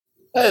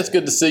Hey, it's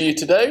good to see you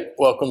today.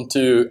 Welcome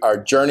to our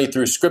Journey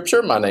Through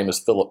Scripture. My name is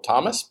Philip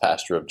Thomas,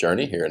 pastor of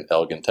Journey here in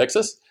Elgin,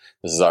 Texas.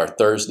 This is our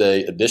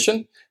Thursday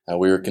edition.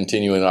 We are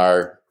continuing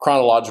our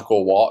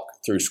chronological walk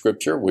through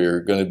Scripture. We're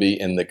going to be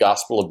in the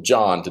Gospel of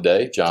John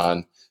today,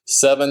 John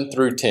 7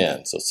 through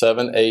 10. So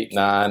 7, 8,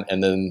 9,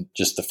 and then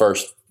just the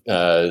first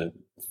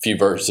few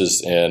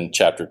verses in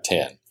chapter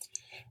 10.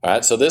 All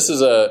right, so this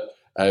is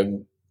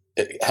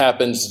it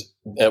happens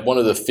at one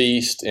of the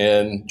feasts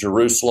in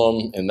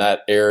Jerusalem, in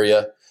that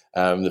area.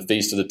 The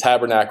Feast of the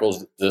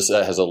Tabernacles. This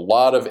has a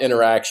lot of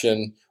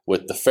interaction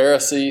with the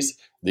Pharisees.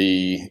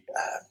 The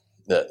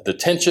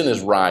tension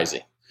is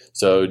rising.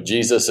 So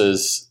Jesus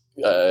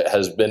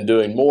has been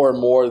doing more and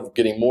more,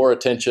 getting more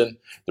attention.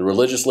 The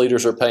religious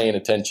leaders are paying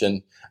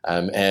attention.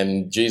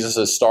 And Jesus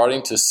is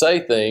starting to say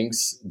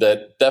things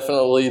that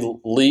definitely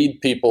lead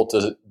people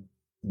to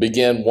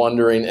begin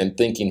wondering and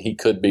thinking he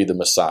could be the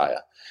Messiah.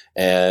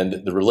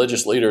 And the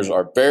religious leaders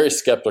are very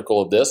skeptical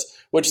of this,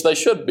 which they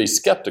should be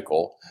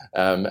skeptical.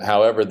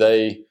 However,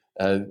 they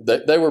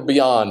were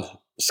beyond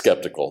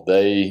skeptical.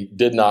 They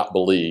did not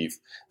believe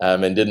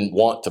and didn't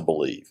want to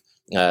believe.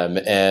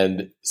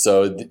 And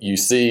so you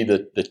see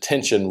the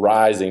tension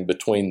rising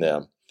between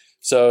them.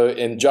 So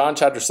in John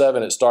chapter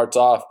 7, it starts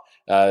off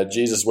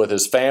Jesus with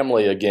his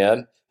family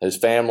again, his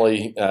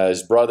family,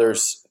 his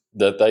brothers,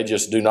 that they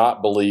just do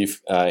not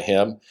believe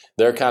him.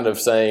 They're kind of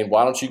saying,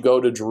 why don't you go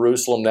to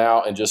Jerusalem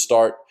now and just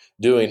start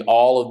doing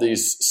all of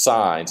these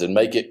signs and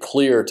make it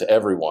clear to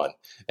everyone.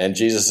 And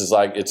Jesus is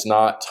like, it's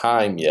not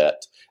time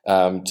yet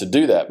to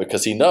do that,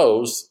 because he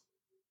knows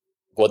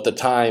what the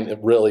time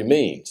really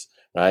means,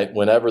 right?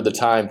 Whenever the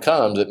time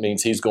comes, it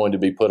means he's going to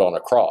be put on a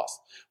cross.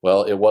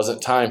 Well, it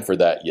wasn't time for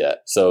that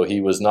yet. So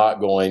he was not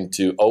going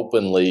to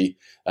openly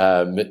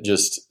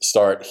just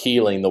start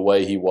healing the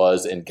way he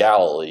was in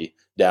Galilee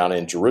down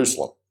in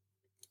Jerusalem.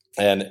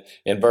 And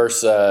in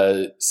verse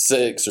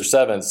 6 or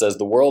 7, it says,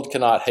 the world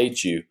cannot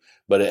hate you,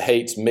 but it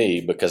hates me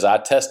because I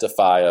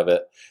testify of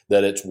it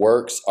that its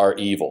works are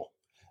evil.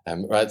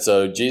 Right?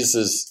 So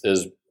Jesus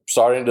is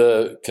starting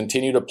to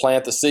continue to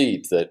plant the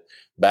seeds that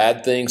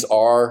bad things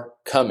are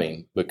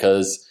coming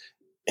because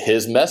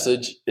his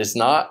message is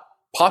not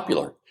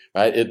popular.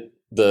 Right?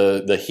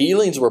 The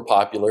healings were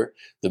popular.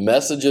 The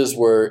messages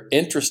were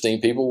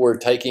interesting. People were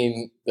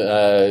taking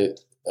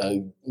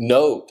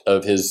note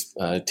of his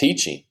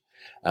teaching.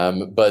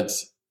 But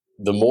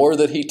the more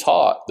that he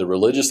taught, the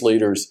religious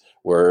leaders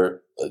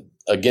were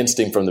against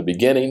him from the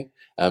beginning.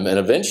 And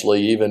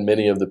eventually, even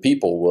many of the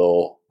people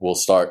will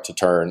start to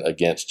turn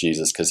against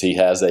Jesus because he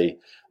has a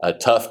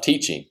tough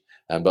teaching.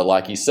 But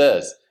like he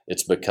says,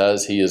 it's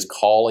because he is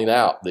calling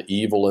out the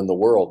evil in the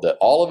world that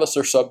all of us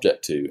are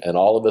subject to, and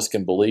all of us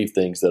can believe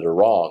things that are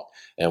wrong.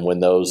 And when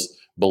those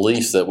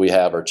beliefs that we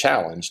have are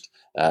challenged,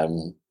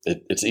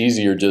 it's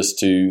easier just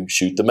to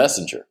shoot the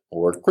messenger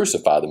or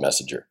crucify the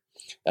messenger.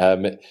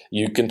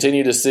 You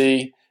continue to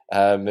see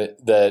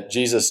that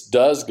Jesus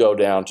does go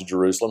down to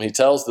Jerusalem. He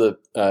tells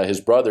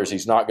his brothers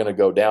he's not going to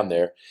go down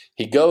there.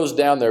 He goes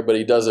down there, but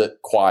he does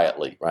it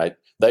quietly, right?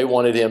 They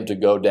wanted him to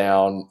go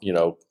down,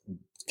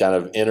 kind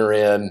of enter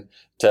in,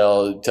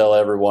 tell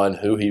everyone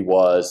who he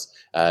was,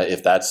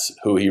 if that's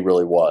who he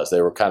really was.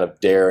 They were kind of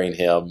daring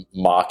him,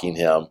 mocking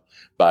him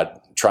by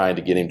trying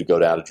to get him to go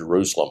down to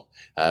Jerusalem.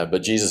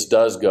 But Jesus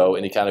does go,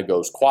 and he kind of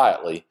goes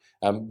quietly,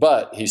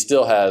 but he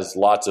still has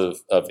lots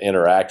of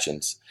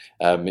interactions.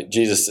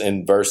 Jesus,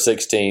 in verse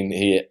 16,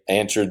 he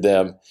answered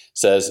them,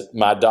 says,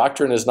 my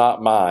doctrine is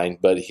not mine,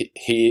 but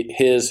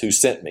his who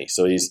sent me.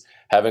 So he's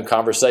having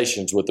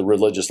conversations with the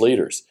religious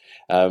leaders.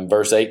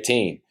 Verse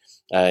 18,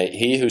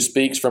 he who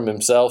speaks from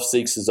himself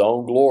seeks his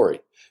own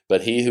glory,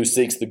 but he who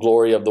seeks the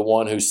glory of the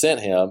one who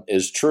sent him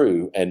is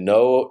true, and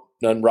no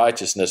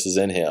unrighteousness is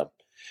in him.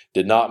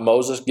 Did not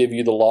Moses give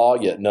you the law,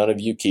 yet none of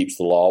you keeps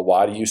the law?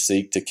 Why do you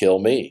seek to kill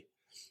me?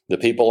 The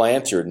people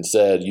answered and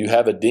said, you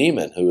have a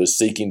demon who is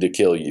seeking to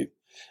kill you.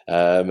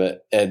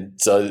 And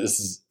so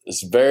this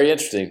is very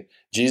interesting.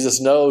 Jesus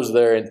knows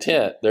their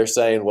intent. They're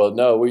saying, well,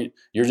 no, you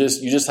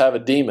just have a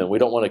demon. We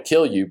don't want to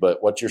kill you,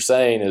 but what you're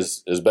saying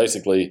is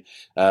basically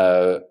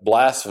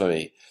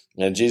blasphemy.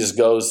 And Jesus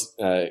goes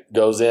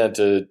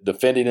into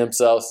defending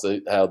himself,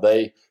 so how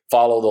they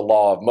follow the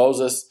law of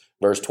Moses.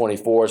 Verse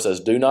 24 says,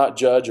 do not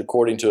judge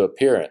according to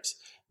appearance,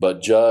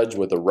 but judge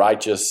with a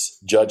righteous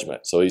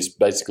judgment. So he's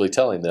basically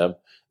telling them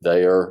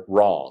they are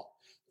wrong.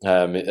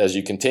 As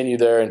you continue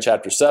there in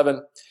chapter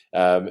 7,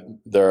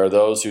 there are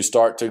those who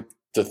start to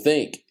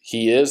think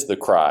he is the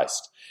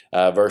Christ.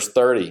 Verse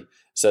 30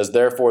 says,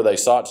 therefore they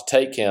sought to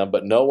take him,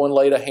 but no one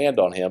laid a hand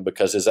on him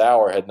because his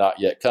hour had not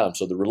yet come.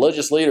 So the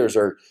religious leaders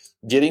are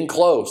getting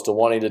close to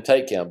wanting to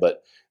take him,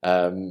 but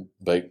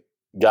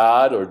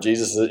God, or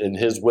Jesus in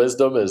his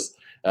wisdom, is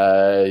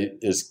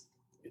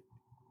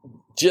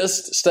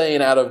just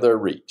staying out of their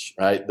reach,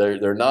 right?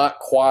 They're not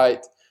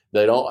quite,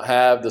 they don't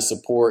have the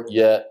support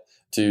yet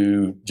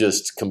to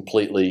just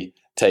completely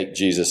take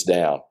Jesus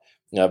down.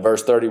 Now,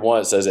 verse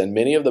 31, it says, and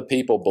many of the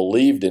people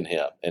believed in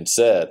him and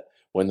said,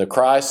 when the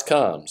Christ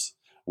comes,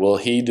 will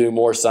he do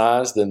more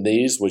signs than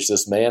these which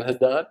this man had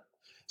done?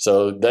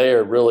 So they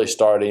are really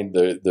starting,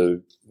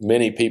 the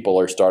many people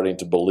are starting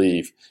to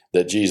believe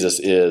that Jesus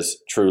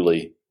is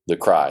truly the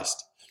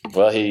Christ.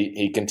 Well,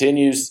 he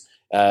continues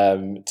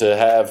to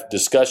have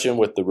discussion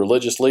with the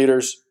religious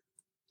leaders,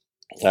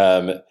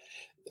 and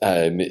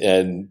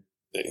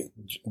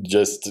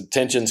just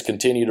tensions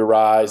continue to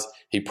rise.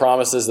 He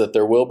promises that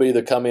there will be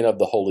the coming of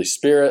the Holy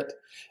Spirit.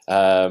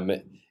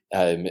 Said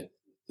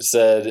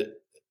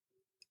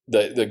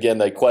that, again,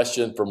 they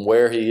question from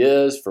where he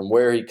is, from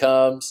where he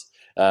comes,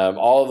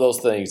 all of those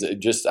things.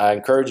 I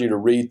encourage you to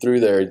read through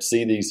there and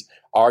see these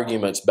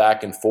arguments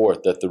back and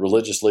forth that the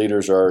religious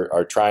leaders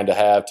are trying to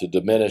have to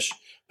diminish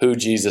who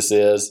Jesus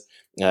is,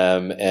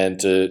 and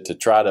to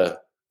try to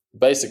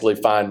basically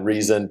find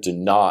reason to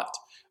not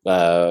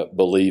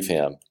believe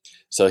him.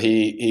 So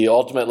he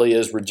ultimately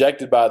is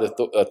rejected by the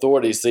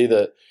authorities. See,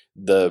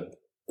 the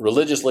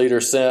religious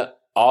leaders sent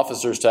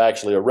officers to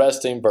actually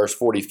arrest him. Verse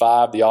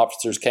 45, the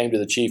officers came to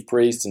the chief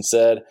priests and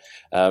said,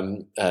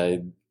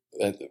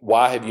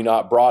 why have you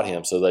not brought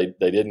him? So they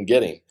didn't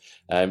get him.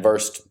 In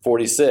verse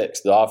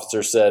 46, the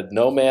officer said,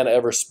 no man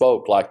ever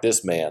spoke like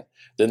this man.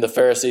 Then the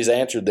Pharisees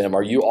answered them,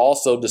 are you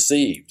also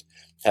deceived?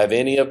 Have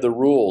any of the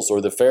rulers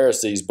or the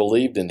Pharisees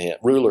believed in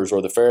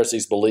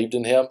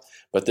him?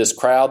 But this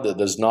crowd that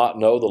does not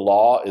know the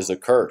law is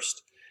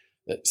accursed.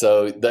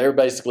 So they're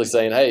basically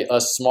saying, hey,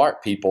 us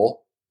smart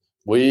people,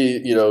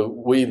 we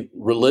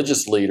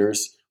religious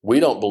leaders, we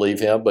don't believe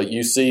him, but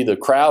you see the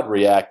crowd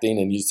reacting,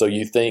 and so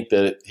you think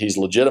that he's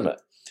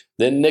legitimate.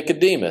 Then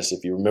Nicodemus,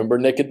 if you remember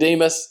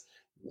Nicodemus,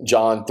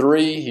 John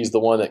 3, he's the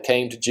one that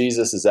came to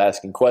Jesus, is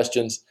asking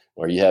questions,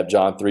 or you have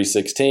John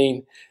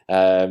 3:16.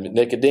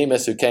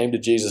 Nicodemus, who came to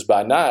Jesus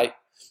by night,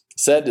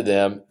 said to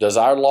them, does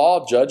our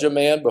law judge a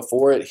man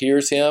before it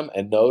hears him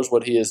and knows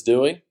what he is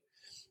doing?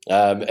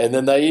 And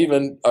then they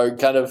even are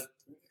kind of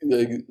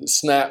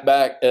snap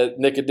back at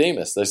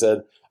Nicodemus. They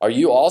said, are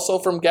you also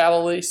from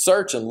Galilee?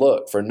 Search and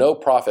look, for no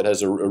prophet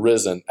has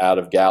arisen out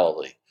of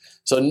Galilee.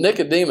 So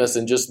Nicodemus,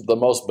 in just the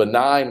most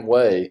benign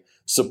way,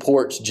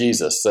 supports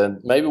Jesus. And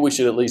maybe we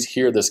should at least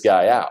hear this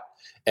guy out.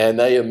 And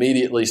they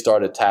immediately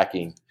start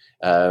attacking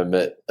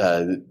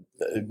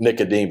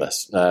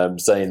Nicodemus,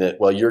 saying that,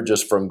 well, you're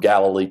just from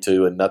Galilee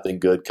too, and nothing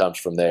good comes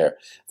from there.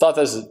 I thought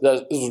this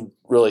was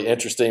really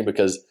interesting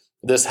because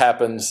this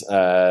happens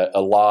a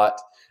lot.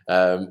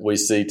 We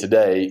see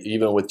today,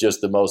 even with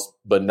just the most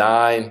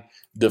benign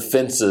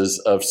defenses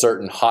of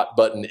certain hot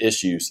button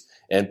issues,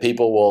 and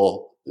people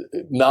will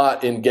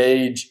not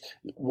engage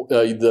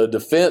the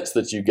defense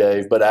that you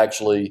gave, but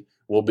actually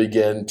will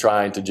begin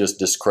trying to just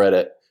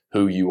discredit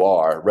who you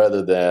are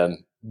rather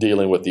than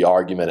dealing with the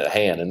argument at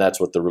hand. And that's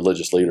what the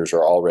religious leaders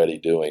are already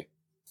doing.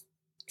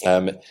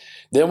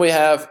 Then we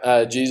have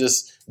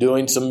Jesus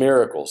doing some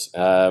miracles.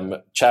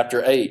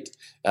 Chapter 8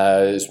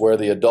 is where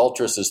the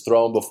adulteress is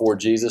thrown before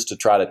Jesus to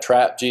try to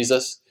trap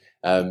Jesus,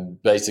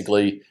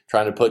 basically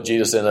trying to put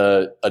Jesus in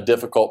a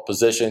difficult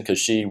position because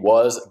she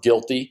was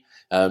guilty.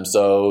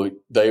 So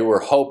they were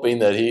hoping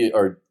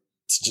that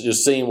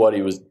just seeing what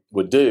he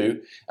would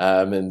do,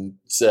 and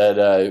said,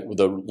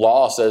 the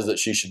law says that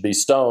she should be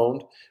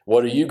stoned.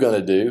 What are you going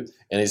to do?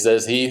 And he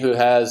says, he who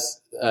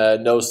has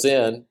no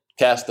sin,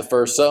 cast the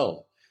first stone.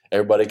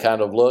 Everybody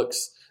kind of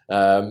looks.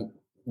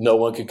 No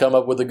one can come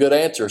up with a good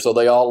answer, so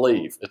they all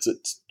leave. It's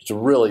a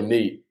really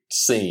neat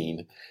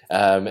scene.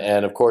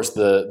 And of course,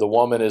 the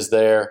woman is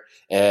there,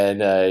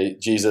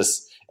 and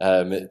Jesus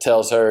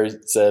tells her,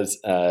 says,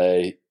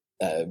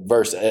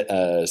 verse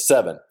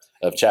 7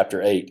 of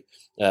chapter 8.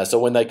 So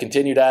when they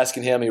continued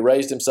asking him, he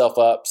raised himself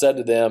up, said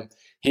to them,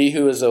 he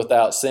who is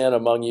without sin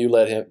among you,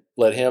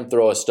 let him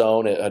throw a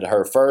stone at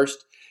her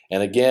first.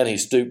 And again, he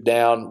stooped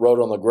down, wrote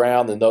on the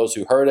ground, and those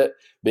who heard it,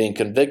 being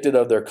convicted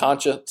of their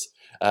conscience,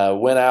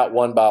 went out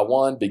one by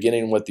one,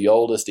 beginning with the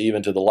oldest,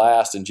 even to the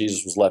last. And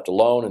Jesus was left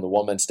alone, and the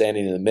woman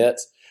standing in the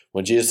midst.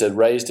 When Jesus had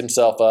raised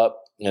himself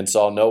up and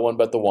saw no one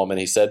but the woman,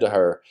 he said to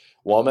her,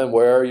 woman,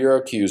 where are your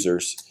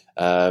accusers?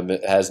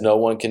 Has no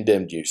one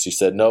condemned you? She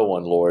said, no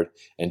one, Lord.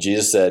 And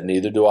Jesus said,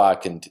 neither do I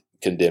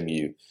condemn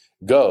you.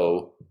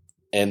 Go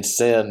and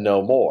sin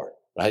no more.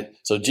 Right?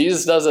 So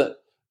Jesus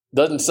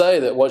doesn't say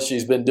that what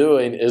she's been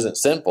doing isn't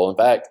sinful. In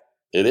fact,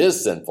 it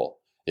is sinful.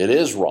 It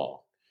is wrong.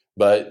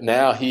 But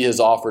now he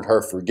has offered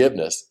her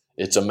forgiveness.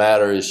 It's a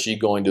matter, is she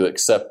going to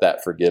accept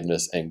that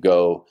forgiveness and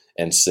go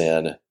and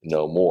sin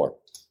no more?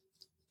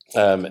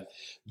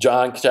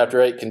 John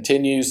chapter 8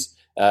 continues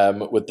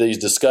with these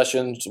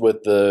discussions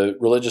with the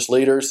religious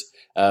leaders.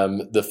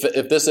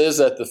 If this is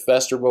at the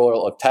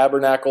Festival of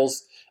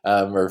Tabernacles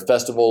or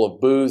Festival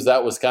of Booths,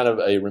 that was kind of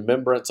a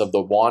remembrance of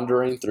the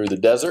wandering through the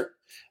desert,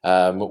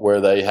 where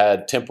they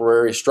had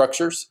temporary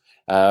structures.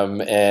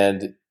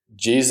 And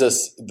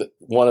Jesus,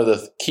 one of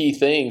the key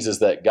things is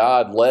that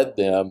God led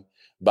them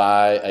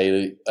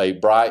by a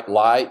bright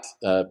light,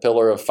 a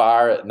pillar of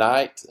fire at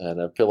night,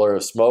 and a pillar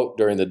of smoke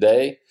during the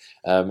day.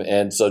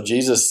 And so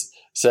Jesus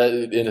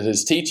said in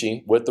his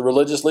teaching with the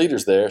religious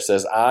leaders there,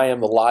 says, I am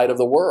the light of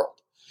the world.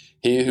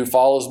 He who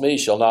follows me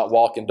shall not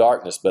walk in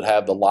darkness, but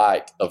have the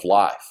light of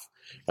life.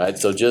 Right?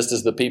 So just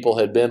as the people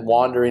had been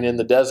wandering in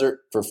the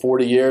desert for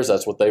 40 years,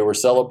 that's what they were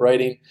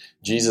celebrating.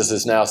 Jesus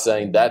is now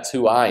saying, that's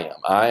who I am.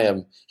 I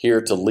am here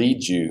to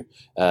lead you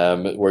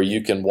where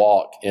you can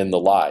walk in the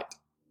light.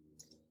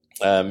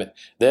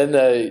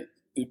 Then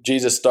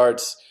Jesus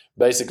starts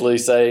basically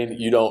saying,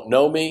 you don't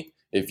know me.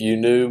 If you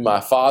knew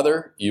my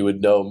Father, you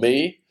would know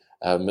me.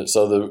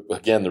 So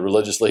the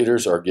religious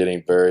leaders are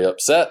getting very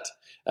upset.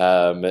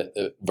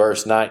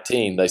 Verse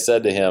 19, they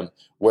said to him,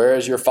 where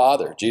is your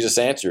Father? Jesus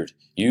answered,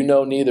 you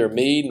know neither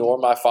me nor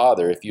my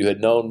Father. If you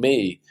had known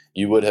me,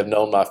 you would have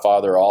known my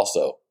Father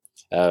also.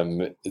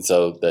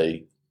 So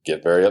they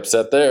get very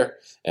upset there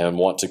and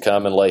want to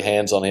come and lay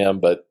hands on him,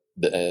 but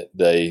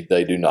they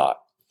do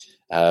not.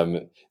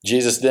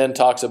 Jesus then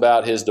talks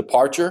about his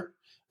departure.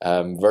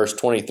 Verse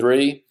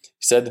 23, he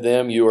said to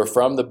them, you are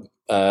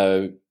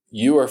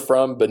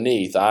from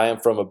beneath, I am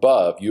from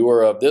above. You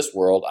are of this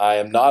world, I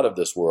am not of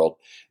this world.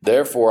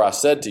 Therefore I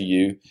said to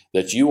you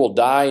that you will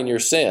die in your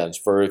sins,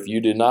 for if you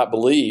do not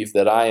believe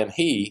that I am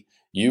he,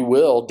 you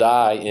will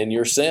die in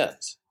your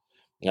sins.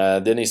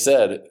 Then they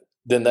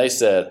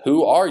said,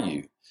 who are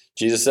you?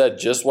 Jesus said,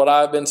 just what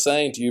I have been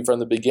saying to you from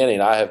the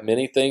beginning. I have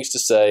many things to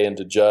say and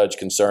to judge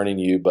concerning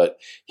you, but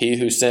he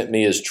who sent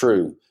me is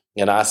true,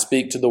 and I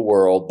speak to the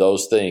world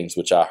those things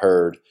which I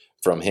heard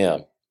from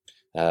him.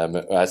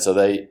 So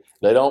they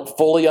don't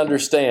fully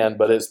understand,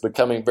 but it's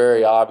becoming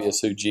very obvious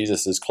who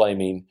Jesus is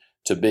claiming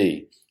to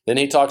be. Then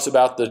he talks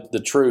about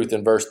the truth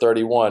in verse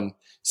 31,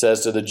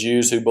 says to the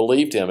Jews who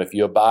believed him, if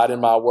you abide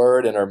in my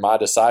word and are my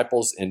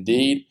disciples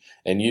indeed,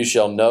 and you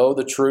shall know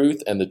the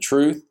truth, and the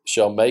truth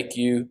shall make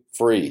you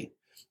free.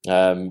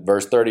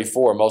 Verse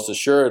 34, most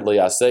assuredly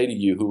I say to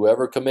you,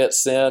 whoever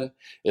commits sin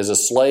is a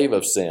slave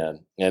of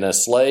sin, and a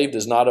slave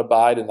does not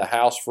abide in the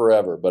house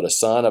forever, but a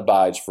son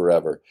abides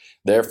forever.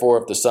 Therefore,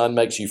 if the Son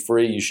makes you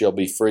free, you shall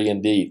be free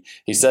indeed.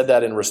 He said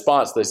that in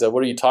response. They said,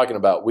 what are you talking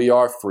about? We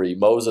are free.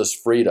 Moses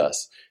freed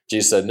us.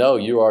 Jesus said, no,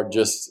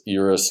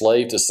 you're a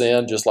slave to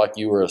sin, just like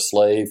you were a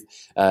slave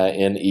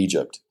in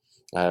Egypt.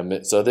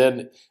 So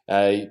then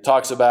he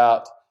talks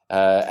about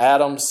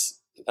Abraham's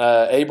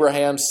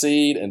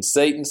seed and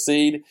Satan's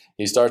seed.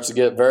 He starts to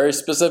get very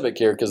specific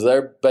here because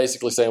they're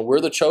basically saying we're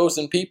the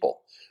chosen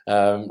people,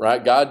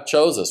 right? God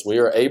chose us. We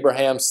are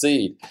Abraham's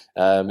seed.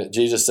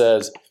 Jesus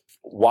says,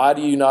 why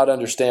do you not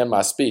understand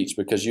my speech?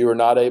 Because you are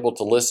not able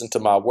to listen to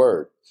my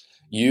word.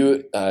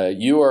 You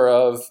are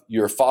of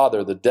your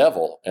father, the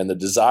devil, and the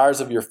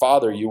desires of your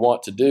father you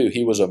want to do.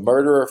 He was a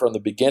murderer from the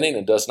beginning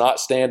and does not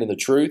stand in the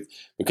truth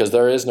because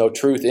there is no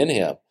truth in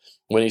him.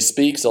 When he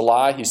speaks a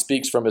lie, he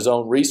speaks from his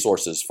own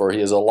resources, for he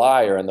is a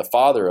liar and the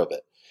father of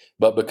it.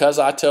 But because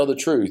I tell the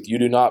truth, you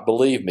do not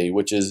believe me,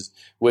 which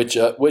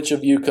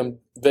of you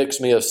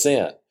convicts me of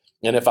sin?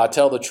 And if I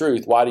tell the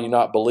truth, why do you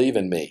not believe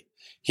in me?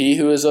 He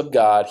who is of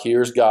God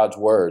hears God's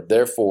word.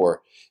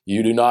 Therefore,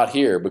 you do not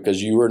hear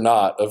because you are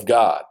not of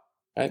God.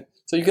 Right?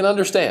 So you can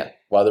understand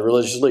why the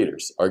religious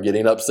leaders are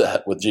getting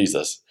upset with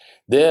Jesus.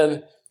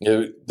 Then,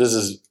 this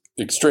is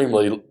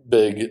extremely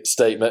big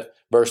statement.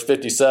 Verse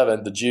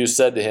 57, the Jews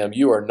said to him,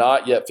 you are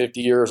not yet 50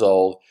 years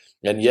old,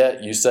 and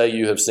yet you say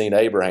you have seen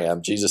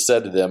Abraham. Jesus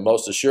said to them,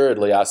 most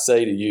assuredly I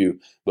say to you,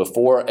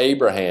 before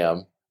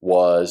Abraham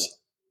was,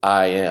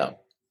 I am.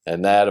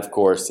 And that, of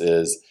course,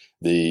 is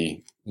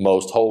the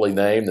most holy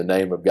name, the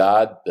name of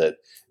God that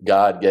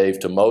God gave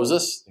to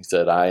Moses. He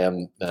said, I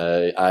am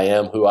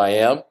who I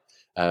am.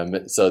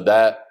 So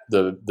that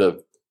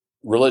the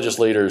religious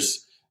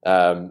leaders,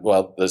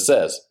 it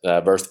says,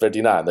 verse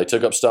 59, they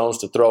took up stones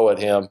to throw at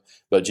him,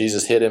 but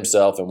Jesus hid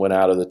himself and went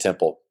out of the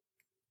temple.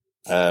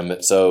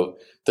 So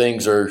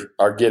things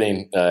are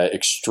getting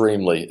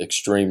extremely,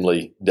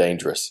 extremely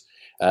dangerous.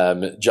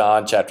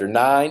 John chapter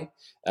 9,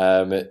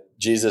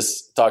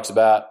 Jesus talks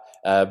about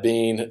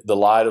being the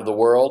light of the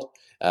world.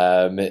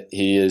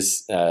 He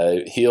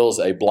heals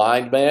a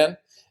blind man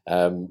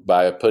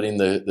by putting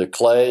the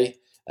clay.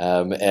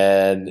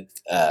 The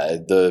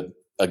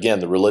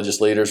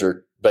religious leaders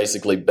are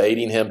basically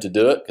baiting him to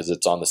do it because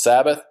it's on the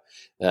Sabbath.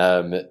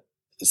 It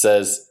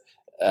says,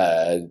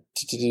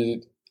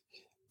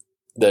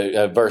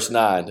 verse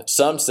 9,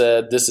 some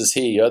said, this is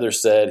he.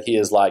 Others said, he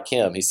is like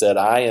him. He said,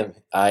 I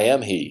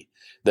am he.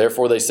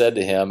 Therefore they said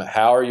to him,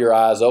 how are your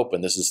eyes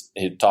open? This is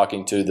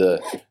talking to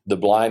the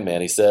blind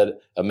man. He said,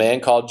 a man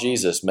called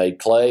Jesus made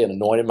clay and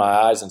anointed my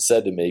eyes and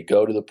said to me,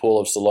 go to the pool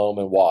of Siloam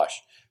and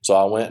wash. So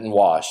I went and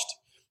washed.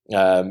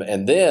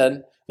 And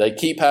then they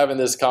keep having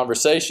this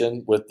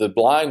conversation with the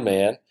blind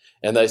man,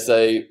 and they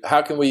say,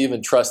 how can we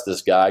even trust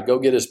this guy? Go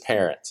get his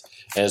parents.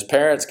 And his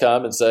parents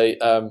come and say,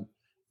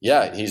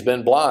 yeah, he's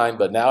been blind,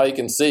 but now he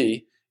can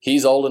see.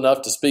 He's old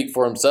enough to speak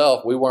for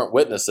himself. We weren't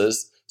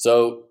witnesses,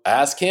 so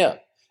ask him.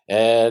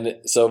 And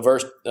so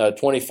verse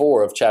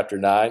 24 of chapter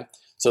 9,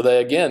 so they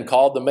again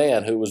called the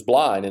man who was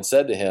blind and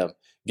said to him,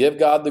 give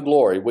God the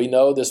glory. We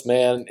know this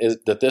man is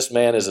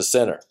a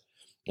sinner.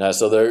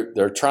 So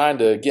they're trying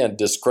to, again,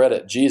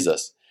 discredit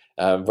Jesus.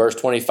 Verse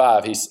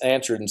 25, he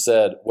answered and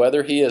said,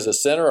 whether he is a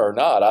sinner or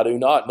not, I do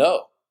not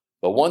know.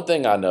 But one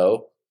thing I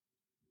know,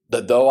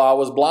 that though I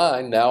was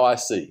blind, now I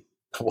see.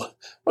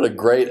 What a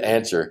great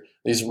answer.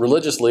 These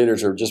religious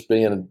leaders are just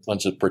being a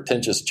bunch of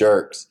pretentious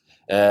jerks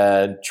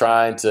and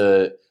trying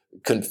to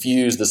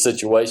confuse the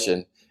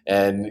situation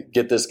and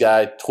get this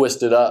guy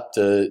twisted up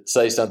to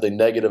say something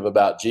negative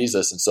about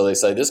Jesus. And so they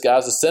say, this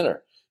guy's a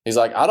sinner. He's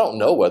like, I don't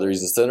know whether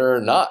he's a sinner or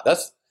not.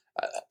 That's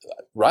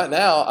right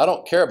now, I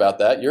don't care about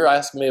that. You're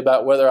asking me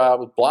about whether I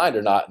was blind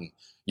or not. And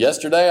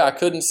yesterday I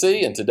couldn't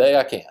see, and today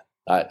I can.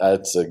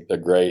 That's a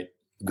great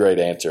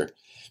answer.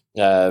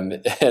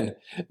 And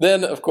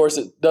then, of course,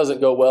 it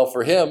doesn't go well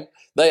for him.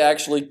 They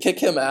actually kick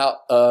him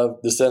out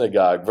of the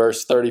synagogue.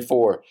 Verse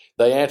 34,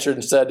 they answered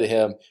and said to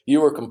him,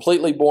 you were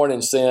completely born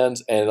in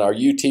sins, and are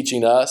you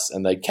teaching us?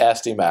 And they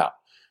cast him out.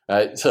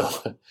 Right?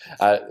 So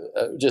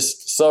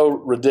just so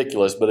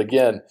ridiculous. But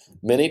again,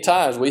 many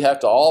times we have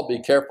to all be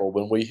careful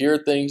when we hear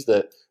things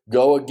that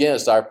go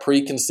against our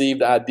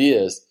preconceived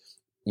ideas.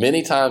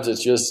 Many times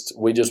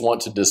we just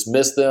want to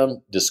dismiss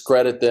them,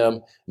 discredit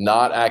them,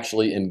 not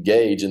actually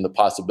engage in the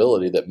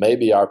possibility that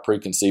maybe our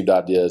preconceived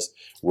ideas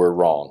were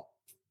wrong.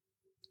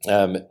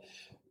 Chapter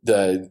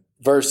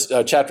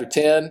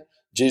 10,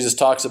 Jesus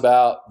talks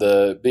about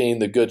being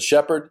the good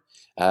shepherd.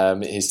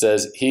 He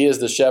says, he is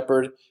the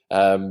shepherd.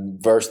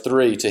 Verse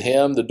 3, to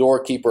him the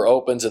doorkeeper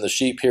opens and the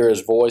sheep hear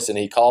his voice, and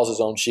he calls his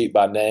own sheep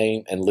by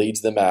name and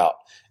leads them out.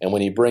 And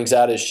when he brings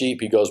out his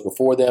sheep, he goes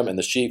before them, and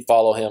the sheep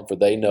follow him, for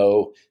they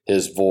know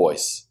his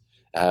voice.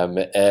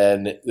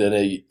 And then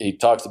he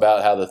talks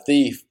about how the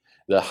thief,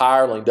 the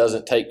hireling,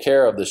 doesn't take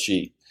care of the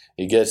sheep.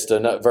 He gets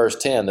to verse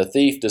 10, the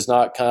thief does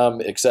not come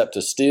except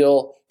to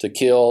steal, to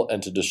kill,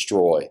 and to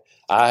destroy.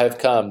 I have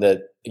come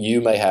that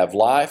you may have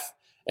life,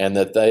 and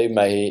that they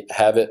may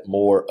have it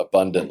more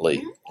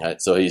abundantly.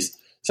 Right? So he's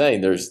saying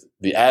there's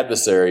the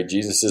adversary.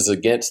 Jesus is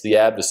against the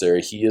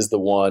adversary. He is the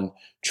one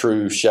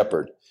true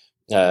shepherd.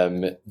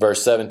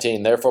 Verse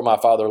 17, therefore my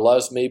Father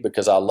loves me,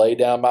 because I lay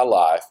down my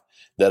life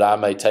that I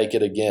may take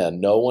it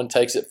again. No one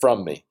takes it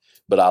from me,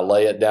 but I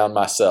lay it down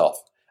myself.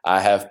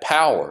 I have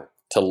power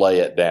to lay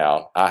it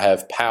down. I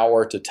have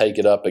power to take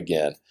it up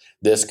again.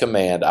 This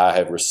command I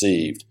have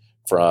received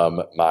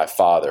from my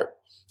Father.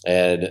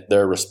 And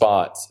their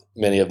response,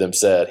 many of them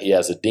said, he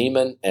has a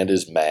demon and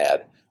is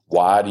mad.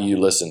 Why do you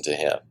listen to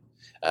him?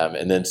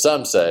 And then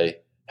some say,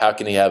 how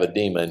can he have a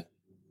demon?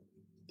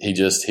 He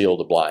just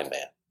healed a blind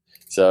man.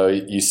 So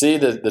you see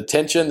the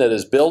tension that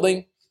is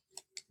building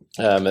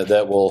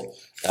that will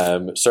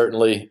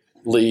certainly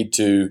lead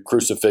to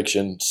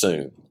crucifixion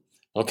soon.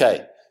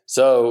 Okay,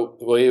 so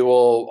we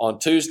will, on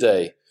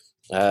Tuesday,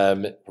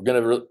 we're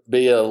going to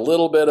be a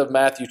little bit of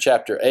Matthew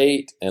chapter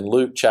 8 and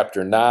Luke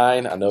chapter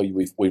 9. I know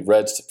we've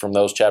read from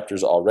those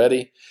chapters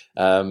already,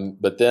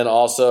 but then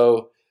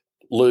also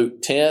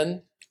Luke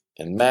 10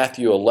 and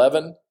Matthew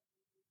 11.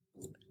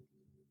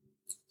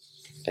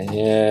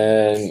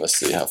 And let's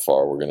see how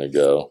far we're going to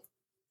go.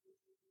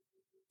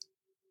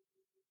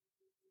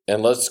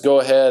 And let's go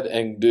ahead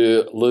and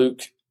do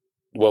Luke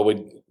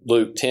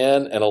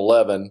 10 and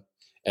 11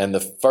 and the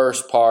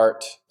first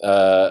part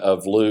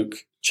of Luke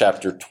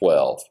chapter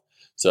 12.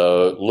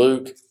 So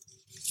Luke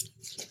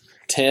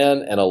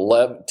 10,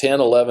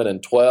 11,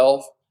 and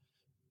 12.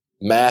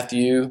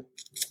 Matthew,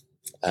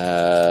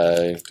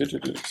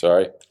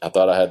 sorry, I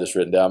thought I had this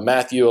written down.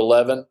 Matthew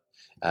 11.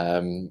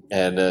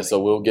 So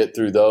we'll get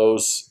through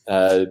those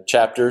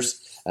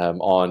chapters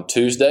on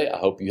Tuesday. I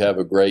hope you have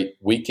a great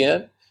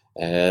weekend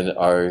and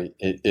are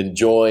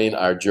enjoying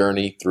our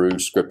journey through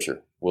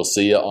Scripture. We'll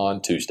see you on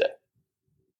Tuesday.